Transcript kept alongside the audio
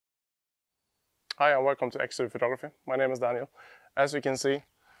Hi and welcome to Extra Photography. My name is Daniel. As you can see,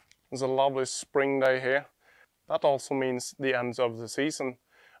 it's a lovely spring day here. That also means the end of the season.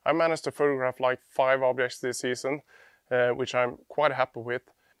 I managed to photograph like 5 objects this season, which I'm quite happy with.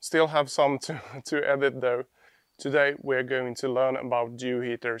 Still have some to edit though. Today we're going to learn about dew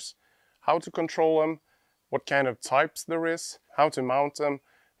heaters, how to control them, what kind of types there is, how to mount them,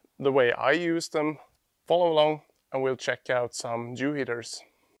 the way I use them. Follow along and we'll check out some dew heaters.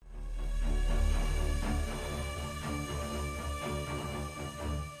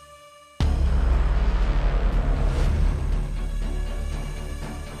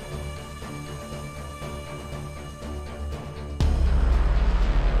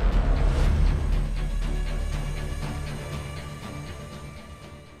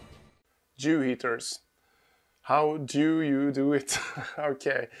 Dew heaters. How do you do it?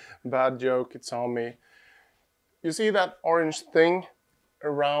 Okay, bad joke, it's on me. You see that orange thing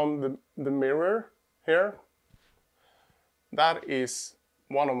around the mirror here? That is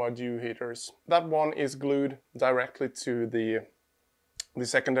one of my dew heaters. That one is glued directly to the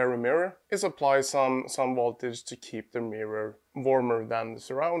secondary mirror. It applies some voltage to keep the mirror warmer than the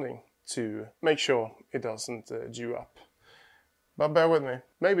surrounding to make sure it doesn't dew up. But bear with me,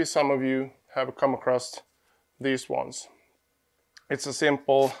 maybe some of you have come across these ones. It's a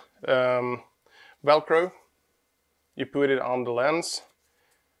simple Velcro. You put it on the lens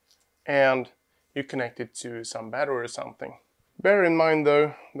and you connect it to some battery or something. Bear in mind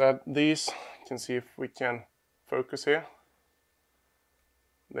though that these, you can see if we can focus here.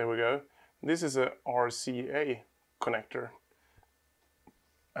 There we go. This is a RCA connector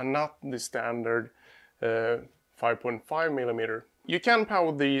and not the standard 5.5mm. You can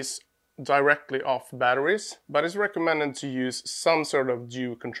power these directly off batteries, but it's recommended to use some sort of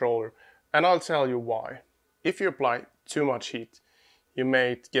dew controller, and I'll tell you why. If you apply too much heat, you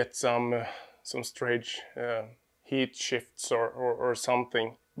may get some strange heat shifts or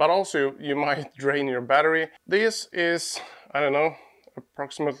something, but also you might drain your battery. This is, I don't know,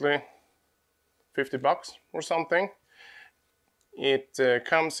 approximately 50 bucks or something. It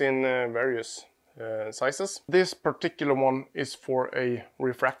comes in various sizes. This particular one is for a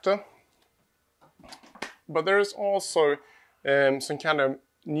refractor, but there is also some kind of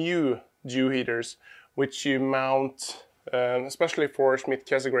new dew heaters which you mount, especially for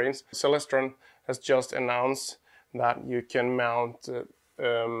Schmidt-Cassegrains. Celestron has just announced that you can mount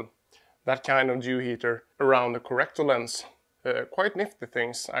that kind of dew heater around the corrector lens. Quite nifty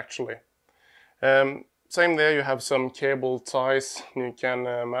things actually. Same there, you have some cable ties. You can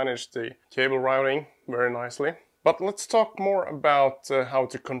manage the cable routing very nicely. But let's talk more about how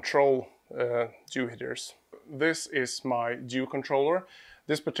to control dew heaters. This is my dew controller.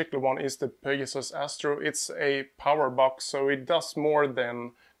 This particular one is the Pegasus Astro. It's a power box, so it does more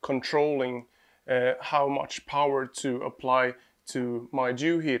than controlling how much power to apply to my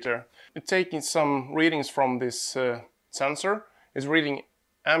dew heater. It's taking some readings from this sensor. It's reading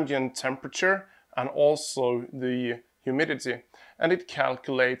ambient temperature and also the humidity, and it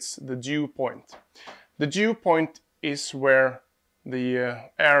calculates the dew point. The dew point is where the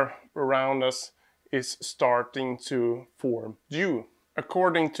air around us is starting to form dew.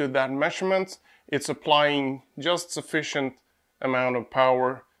 According to that measurement, it's applying just sufficient amount of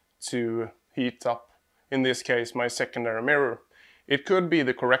power to heat up, in this case, my secondary mirror. It could be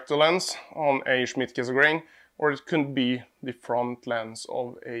the corrector lens on a Schmidt-Cassegrain, or it could be the front lens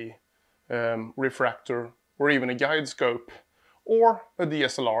of a refractor, or even a guide scope, or a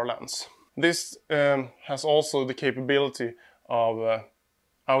DSLR lens. This has also the capability of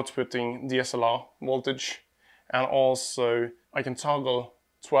outputting DSLR voltage, and also I can toggle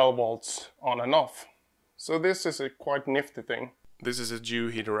 12 volts on and off. So this is a quite nifty thing. This is a dew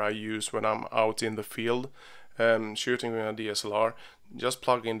heater I use when I'm out in the field shooting with a DSLR. Just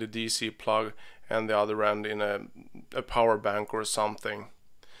plug in the DC plug and the other end in a power bank or something.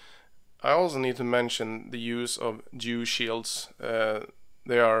 I also need to mention the use of dew shields.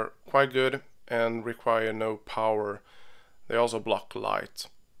 They are quite good and require no power. They also block light.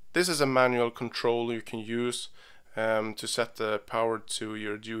 This is a manual control you can use to set the power to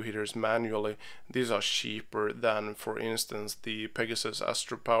your dew heaters manually. These are cheaper than, for instance, the Pegasus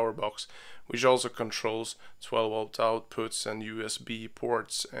Astro power box, which also controls 12 volt outputs and USB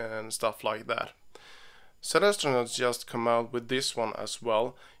ports and stuff like that. Celestron has just come out with this one as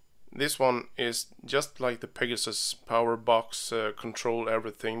well. This one is just like the Pegasus power box, control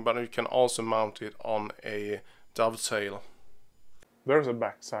everything, but you can also mount it on a dovetail. There's a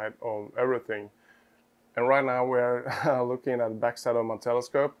backside of everything. And right now we're looking at the backside of my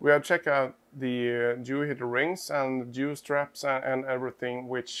telescope. We have checked out the dew heater rings and dew straps and everything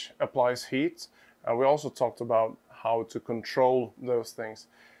which applies heat. And we also talked about how to control those things.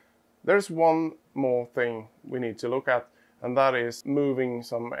 There's one more thing we need to look at, and that is moving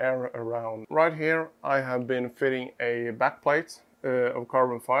some air around. Right here I have been fitting a backplate of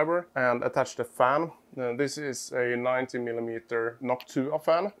carbon fiber and attached a fan. This is a 90mm Noctua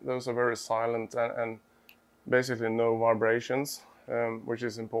fan. Those are very silent and basically no vibrations, which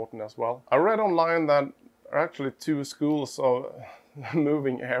is important as well. I read online that there are actually two schools of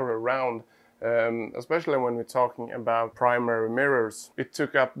moving air around, especially when we're talking about primary mirrors. It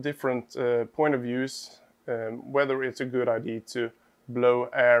took up different point of views, whether it's a good idea to blow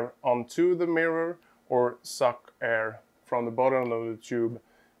air onto the mirror or suck air from the bottom of the tube,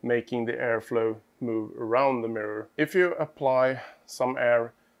 making the airflow move around the mirror. If you apply some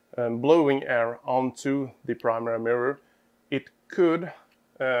air, blowing air onto the primary mirror, it could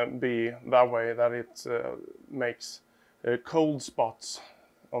be that way that it makes cold spots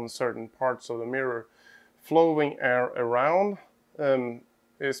on certain parts of the mirror. Flowing air around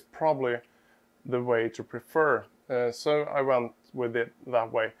is probably the way to prefer, so I went with it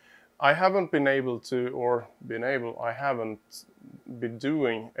that way. I haven't been able to, I haven't been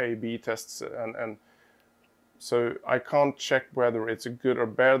doing A/B tests, and so I can't check whether it's a good or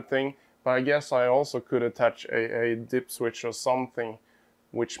bad thing, but I guess I also could attach a dip switch or something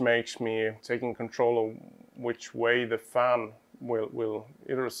which makes me taking control of which way the fan will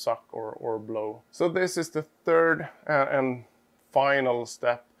either suck or blow. So this is the third and final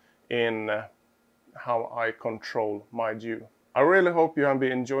step in how I control my dew. I really hope you have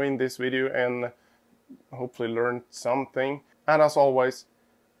been enjoying this video and hopefully learned something. And as always,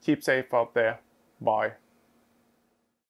 keep safe out there. Bye.